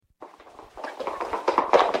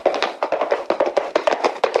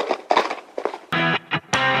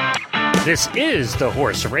This is the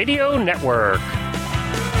Horse Radio Network.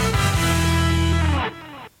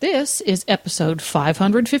 This is episode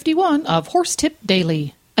 551 of Horse Tip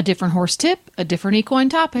Daily. A different horse tip, a different equine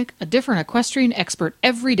topic, a different equestrian expert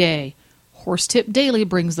every day. Horse Tip Daily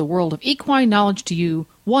brings the world of equine knowledge to you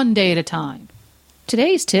one day at a time.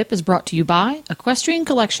 Today's tip is brought to you by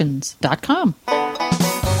EquestrianCollections.com.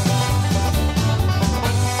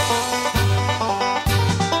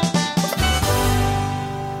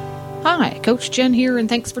 Hi, Coach Jen here, and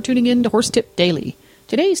thanks for tuning in to Horse Tip Daily.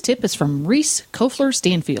 Today's tip is from Reese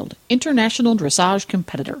Koffler-Stanfield, international dressage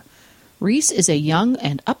competitor. Reese is a young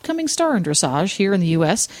and upcoming star in dressage here in the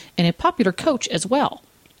U.S. and a popular coach as well.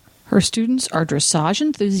 Her students are dressage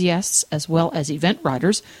enthusiasts as well as event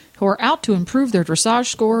riders who are out to improve their dressage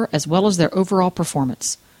score as well as their overall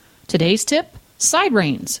performance. Today's tip, side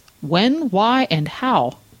reins. When, why, and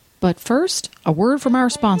how. But first, a word from our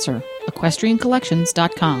sponsor,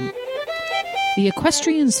 EquestrianCollections.com. The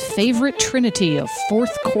equestrian's favorite trinity of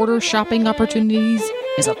fourth quarter shopping opportunities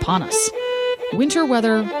is upon us. Winter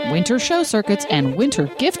weather, winter show circuits, and winter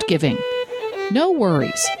gift giving. No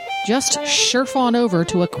worries. Just surf on over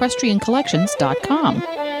to EquestrianCollections.com.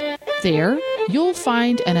 There, you'll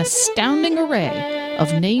find an astounding array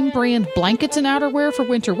of name-brand blankets and outerwear for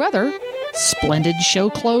winter weather, splendid show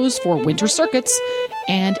clothes for winter circuits,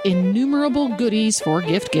 and innumerable goodies for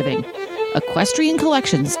gift giving.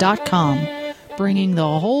 EquestrianCollections.com, bringing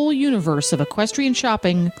the whole universe of equestrian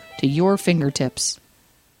shopping to your fingertips.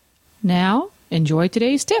 Now, enjoy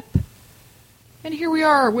today's tip. And here we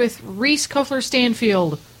are with Reese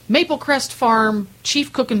Koffler-Stanfield, Maple Crest Farm,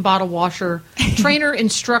 chief cook and bottle washer, trainer,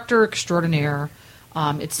 instructor extraordinaire.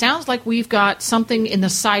 It sounds like we've got something in the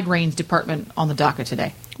side reins department on the docket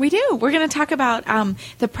today. We do. We're going to talk about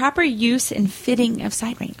the proper use and fitting of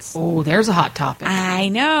side reins. Oh, there's a hot topic. I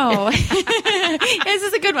know. This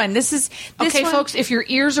is a good one. Okay, folks, if your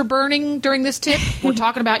ears are burning during this tip, we're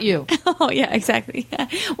talking about you. Oh, yeah, exactly. Yeah.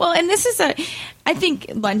 Well, and this is I think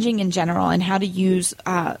lunging in general and how to use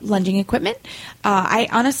lunging equipment. I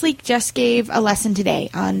honestly just gave a lesson today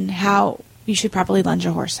on how you should properly lunge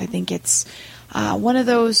a horse. I think it's one of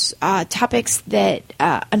those topics that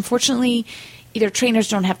unfortunately either trainers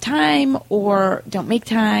don't have time or don't make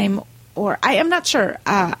time, or I am not sure.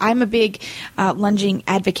 I'm a big lunging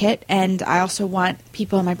advocate, and I also want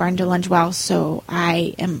people in my barn to lunge well, so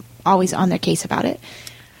I am always on their case about it.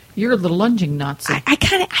 You're a little lunging Nazi. I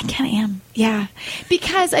kind of am, yeah.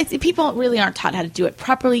 Because people really aren't taught how to do it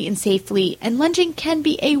properly and safely, and lunging can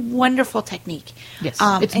be a wonderful technique. Yes,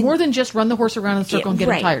 it's more than just run the horse around in a circle and get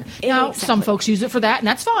him tired. Now, some folks use it for that, and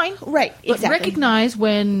that's fine. Right, exactly. But recognize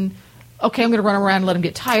when, okay, I'm going to run around and let him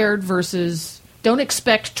get tired versus don't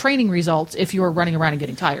expect training results if you're running around and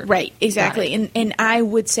getting tired. Right, exactly. And I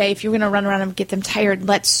would say if you're going to run around and get them tired,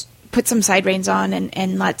 let's put some side reins on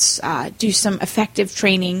and let's do some effective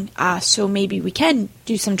training so maybe we can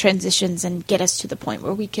do some transitions and get us to the point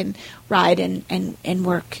where we can ride and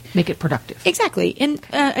work. Make it productive. Exactly. And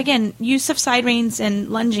again, use of side reins and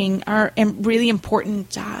lunging are really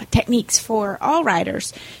important techniques for all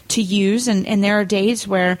riders to use. And there are days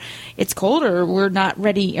where it's cold or we're not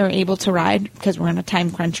ready or able to ride because we're in a time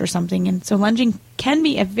crunch or something. And so lunging can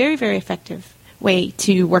be a very, very effective way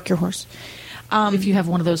to work your horse. If you have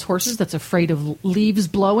one of those horses that's afraid of leaves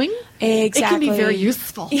blowing, exactly. It can be very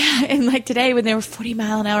useful. Yeah, and like today when there were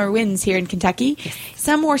 40-mile-an-hour winds here in Kentucky, yes.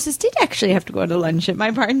 Some horses did actually have to go to lunge at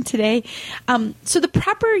my barn today. So the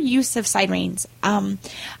proper use of side reins,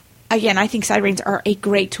 again, I think side reins are a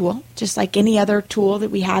great tool, just like any other tool that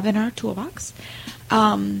we have in our toolbox.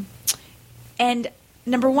 And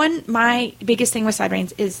number one, my biggest thing with side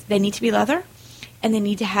reins is they need to be leather. And they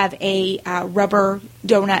need to have a rubber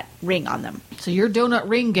donut ring on them. So you're a donut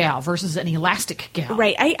ring gal versus an elastic gal.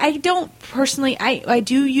 Right. I don't personally, I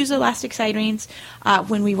do use elastic side reins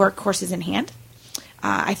when we work horses in hand.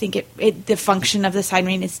 I think the function of the side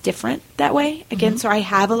rein is different that way. Again, so I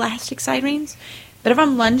have elastic side reins. But if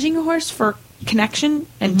I'm lunging a horse for connection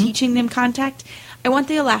and teaching them contact, I want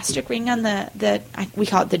the elastic ring on we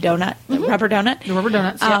call it the donut, the rubber donut. The rubber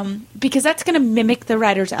donuts, yeah. Because that's going to mimic the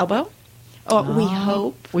rider's elbow. Oh, we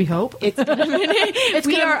hope. We hope. We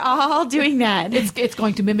are all doing that. It's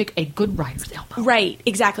going to mimic a good rider's elbow. Right,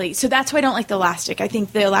 exactly. So that's why I don't like the elastic. I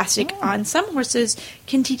think the elastic on some horses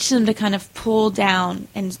can teach them to kind of pull down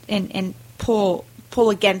and pull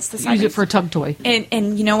against the side. Use it for a tug toy.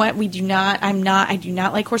 And you know what? I do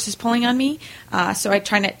not like horses pulling on me. So I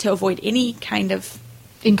try not to avoid any kind of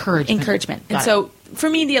encouragement. And so for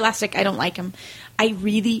me, the elastic, I don't like them. I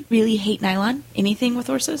really, really hate nylon, anything with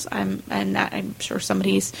horses. I'm sure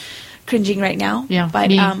somebody's cringing right now. Yeah, but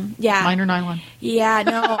me. yeah, Mine are nylon. Yeah,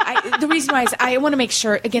 no. The reason why is I want to make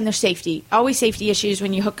sure, again, there's safety. Always safety issues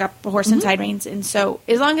when you hook up a horse and side reins. And so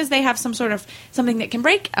as long as they have some sort of something that can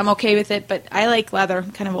break, I'm okay with it. But I like leather.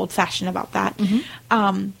 I'm kind of old-fashioned about that.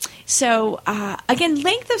 Again,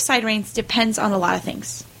 length of side reins depends on a lot of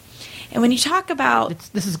things. And when you talk about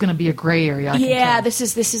This is going to be a gray area. I can yeah, tell. this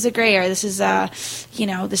is a gray area. This is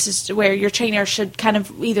this is where your trainer should kind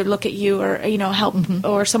of either look at you or help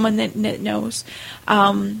or someone that knows.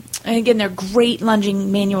 And again, there are great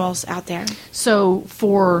lunging manuals out there. So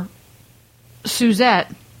for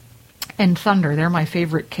Suzette and Thunder, they're my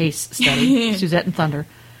favorite case study. Suzette and Thunder.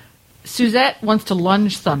 Suzette wants to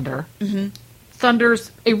lunge Thunder.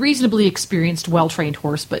 Thunder's a reasonably experienced, well-trained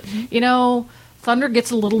horse, but Thunder gets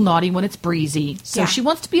a little naughty when it's breezy, so she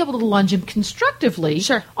wants to be able to lunge him constructively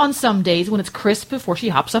on some days when it's crisp before she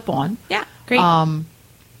hops up on. Yeah, great.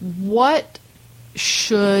 What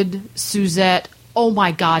should Suzette... Oh,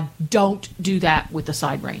 my God, don't do that with the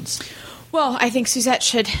side reins. Well, I think Suzette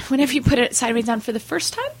should, whenever you put it side reins on for the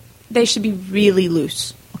first time, they should be really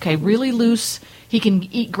loose. Okay, really loose. He can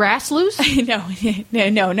eat grass loose?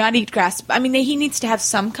 No, not eat grass. I mean, he needs to have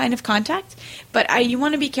some kind of contact, but you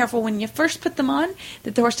want to be careful when you first put them on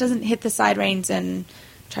that the horse doesn't hit the side reins and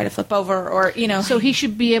try to flip over or. So he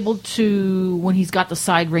should be able to, when he's got the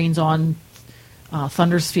side reins on,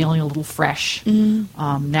 Thunder's feeling a little fresh.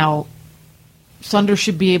 Now, Thunder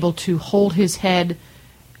should be able to hold his head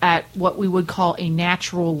at what we would call a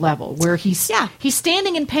natural level, where he's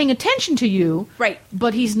standing and paying attention to you, right?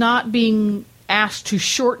 But he's not being asked to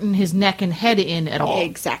shorten his neck and head in at all.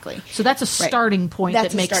 Exactly. So that's a starting point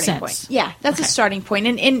that makes sense. Point. Yeah, that's a starting point.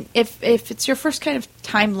 And if it's your first kind of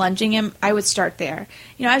time lunging him, I would start there.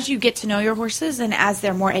 As you get to know your horses and as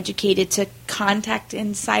they're more educated to contact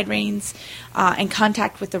in side reins and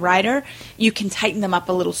contact with the rider, you can tighten them up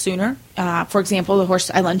a little sooner. For example, the horse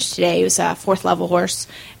I lunged today was a 4th level horse,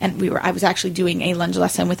 and I was actually doing a lunge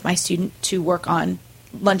lesson with my student to work on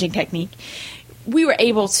lunging technique. We were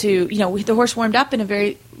able to, the horse warmed up in a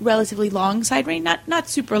very relatively long side rein, not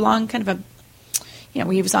super long, kind of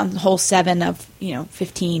we was on hole 7 of,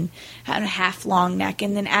 15, had a half long neck.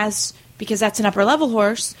 And then because that's an upper level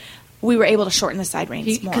horse, we were able to shorten the side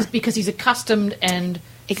reins more. Because he's accustomed and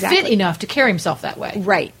fit enough to carry himself that way.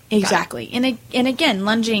 Right, exactly. And again,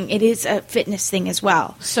 lunging, it is a fitness thing as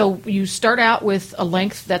well. So you start out with a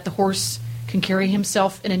length that the horse can carry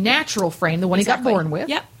himself in a natural frame, the one he got born with.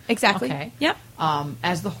 Yep. Exactly. Okay. Yep.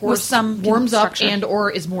 As the horse warms up and or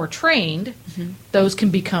is more trained, those can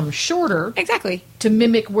become shorter. Exactly. To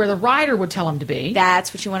mimic where the rider would tell him to be.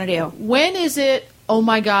 That's what you want to do. When is it, oh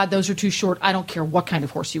my God, those are too short, I don't care what kind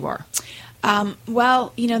of horse you are?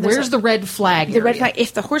 Where's the red flag? The red flag.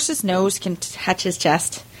 If the horse's nose can touch his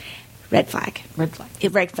chest, red flag. Red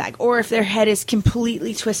flag. Red flag. Or if their head is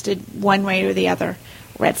completely twisted one way or the other,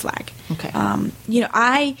 red flag.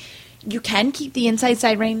 Okay. You can keep the inside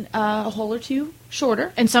side rein a hole or two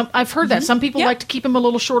shorter. And I've heard that. Some people like to keep them a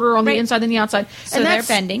little shorter on the inside than the outside. So they're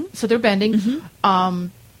bending.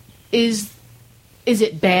 Is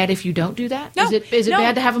it bad if you don't do that? No. Is it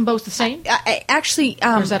bad to have them both the same? Actually,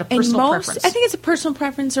 or is that a personal preference? I think it's a personal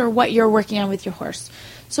preference or what you're working on with your horse.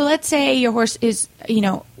 So let's say your horse is,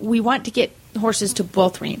 we want to get horses to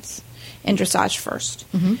both reins in dressage first.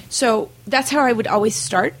 So that's how I would always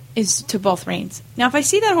start, is to both reins. Now, if I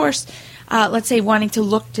see that horse, let's say, wanting to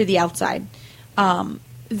look to the outside,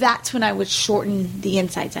 that's when I would shorten the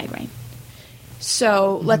inside side rein.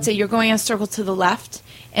 So let's say you're going in a circle to the left,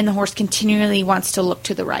 and the horse continually wants to look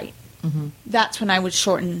to the right. That's when I would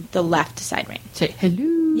shorten the left side rein. Say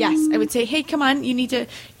hello. Yes, I would say, hey, come on, you need to,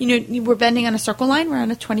 we're bending on a circle line. We're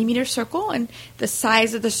on a 20-meter circle, and the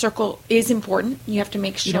size of the circle is important. You have to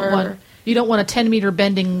make sure. You don't want a 10-meter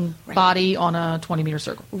bending body on a 20-meter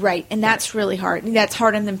circle. Right, and that's really hard. That's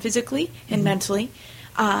hard on them physically and mentally.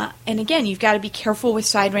 And again, you've got to be careful with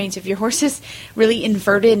side reins. If your horse is really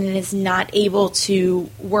inverted and is not able to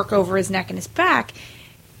work over his neck and his back,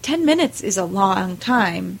 10 minutes is a long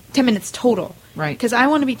time, 10 minutes total. Right. Because I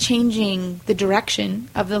want to be changing the direction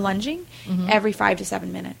of the lunging every 5 to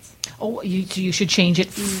 7 minutes. Oh, you should change it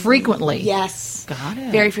frequently. Yes. Got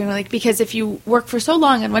it. Very frequently. Because if you work for so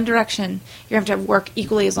long in one direction, you have to work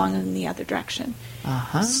equally as long in the other direction.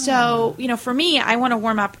 So, for me, I want to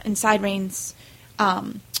warm up in side reins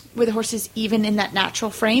where the horse is even in that natural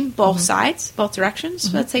frame, both sides, both directions.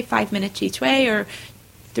 So let's say 5 minutes each way or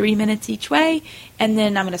 3 minutes each way. And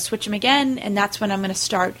then I'm going to switch them again. And that's when I'm going to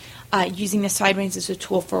start using the side reins as a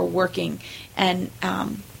tool for working. And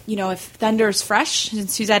if Thunder's fresh, and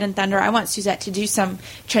Suzette and Thunder, I want Suzette to do some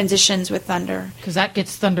transitions with Thunder. Because that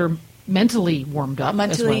gets Thunder mentally warmed up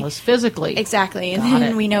as well as physically. Exactly. And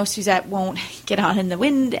then we know Suzette won't get on in the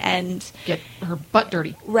wind and get her butt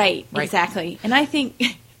dirty. Right. Exactly. And I think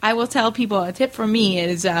I will tell people a tip from me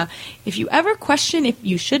is if you ever question if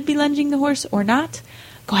you should be lunging the horse or not,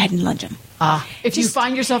 go ahead and lunge him. If you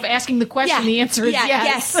find yourself asking the question, the answer is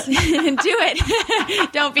yes. Do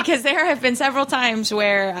it. Don't, because there have been several times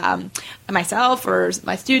where myself or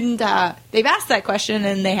my student, they've asked that question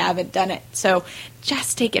and they haven't done it. So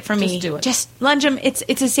just take it from me. Just do it. Just lunge them. It's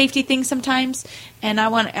a safety thing sometimes. And I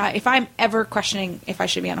want, if I'm ever questioning if I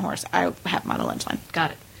should be on a horse, I have them on a lunge line.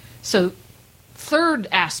 Got it. So third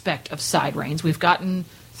aspect of side reins, we've gotten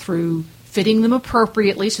through fitting them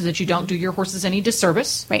appropriately so that you don't do your horses any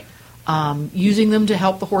disservice. Right. Using them to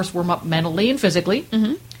help the horse warm up mentally and physically.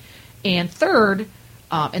 Mm-hmm. And third,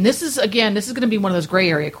 and this is going to be one of those gray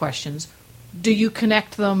area questions, do you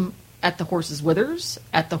connect them at the horse's withers,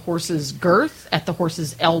 at the horse's girth, at the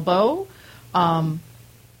horse's elbow? And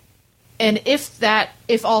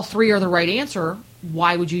if all three are the right answer,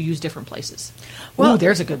 why would you use different places? Well,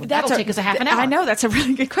 there's a good one. That'll take us a half an hour. I know, that's a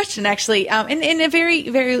really good question, actually, and a very,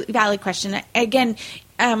 very valid question. Again,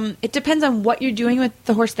 it depends on what you're doing with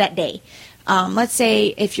the horse that day. Let's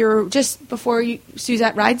say if you're just before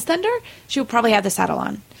Suzette rides Thunder, she'll probably have the saddle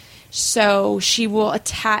on. So she will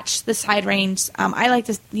attach the side reins. I like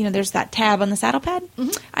to, there's that tab on the saddle pad.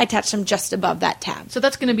 Mm-hmm. I attach them just above that tab. So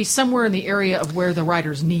that's going to be somewhere in the area of where the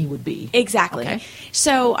rider's knee would be. Exactly. Okay.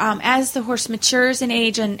 So as the horse matures in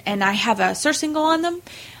age and I have a surcingle on them,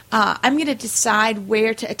 I'm going to decide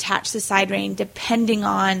where to attach the side rein depending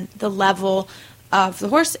on the level of the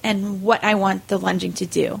horse and what I want the lunging to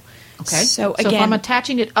do. Okay. So again, if I'm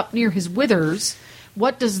attaching it up near his withers,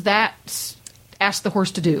 what does that ask the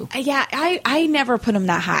horse to do? Yeah, I never put him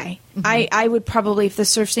that high. Mm-hmm. I would probably, if the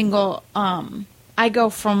surcingle, I go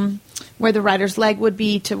from where the rider's leg would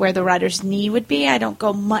be to where the rider's knee would be. I don't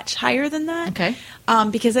go much higher than that. Okay.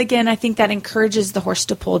 Because again, I think that encourages the horse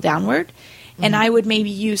to pull downward. Mm-hmm. And I would maybe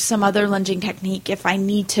use some other lunging technique if I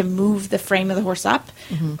need to move the frame of the horse up.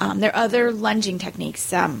 Mm-hmm. There are other lunging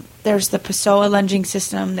techniques. There's the Pessoa lunging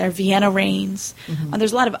system. There are Vienna reins. Mm-hmm.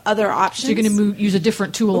 There's a lot of other options. So you're going to use a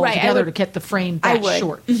different tool altogether to get the frame that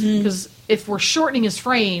short. Because if we're shortening his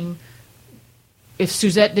frame, if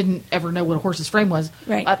Suzette didn't ever know what a horse's frame was,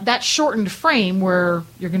 that shortened frame where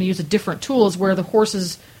you're going to use a different tool is where the horse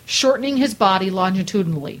is shortening his body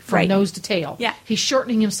longitudinally from nose to tail. Yeah. He's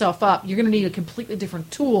shortening himself up. You're going to need a completely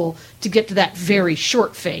different tool to get to that very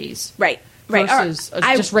short phase. Versus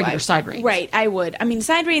just regular side reins. Right, I would. I mean,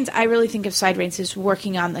 side reins, I really think of side reins as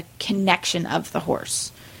working on the connection of the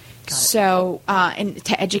horse. So, and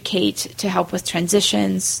to educate, to help with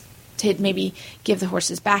transitions, to maybe give the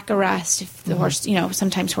horse's back a rest. If the horse,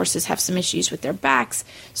 sometimes horses have some issues with their backs,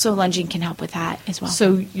 so lunging can help with that as well.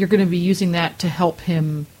 So you're going to be using that to help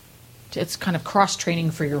him. It's kind of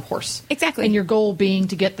cross-training for your horse. Exactly. And your goal being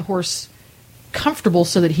to get the horse comfortable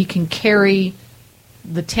so that he can carry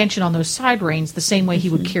the tension on those side reins the same way he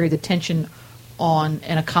would carry the tension on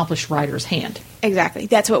an accomplished rider's hand. Exactly.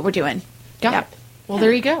 That's what we're doing. Got it. Well,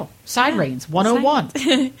 there you go. Side reins,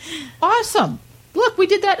 101. Awesome. Look, we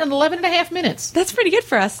did that in 11 and a half minutes. That's pretty good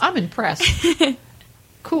for us. I'm impressed.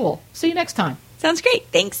 Cool. See you next time. Sounds great.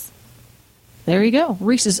 Thanks. There you go.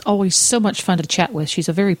 Reese is always so much fun to chat with. She's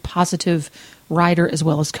a very positive rider as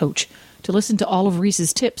well as coach. To listen to all of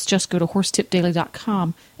Reese's tips, just go to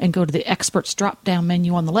horsetipdaily.com and go to the experts drop-down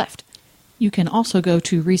menu on the left. You can also go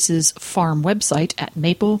to Reese's farm website at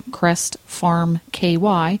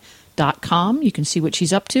maplecrestfarmky.com. You can see what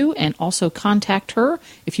she's up to and also contact her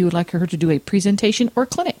if you would like her to do a presentation or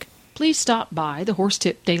clinic. Please stop by the Horse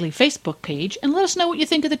Tip Daily Facebook page and let us know what you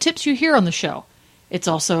think of the tips you hear on the show. It's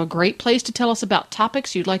also a great place to tell us about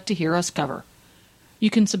topics you'd like to hear us cover. You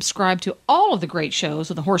can subscribe to all of the great shows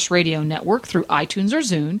on the Horse Radio Network through iTunes or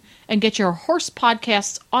Zune and get your horse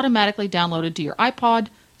podcasts automatically downloaded to your iPod,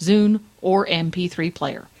 Zune, or MP3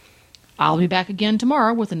 player. I'll be back again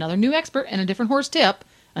tomorrow with another new expert and a different horse tip.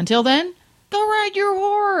 Until then, go ride your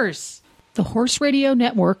horse! The Horse Radio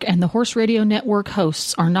Network and the Horse Radio Network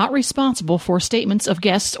hosts are not responsible for statements of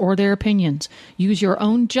guests or their opinions. Use your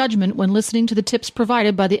own judgment when listening to the tips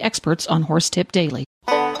provided by the experts on Horse Tip Daily.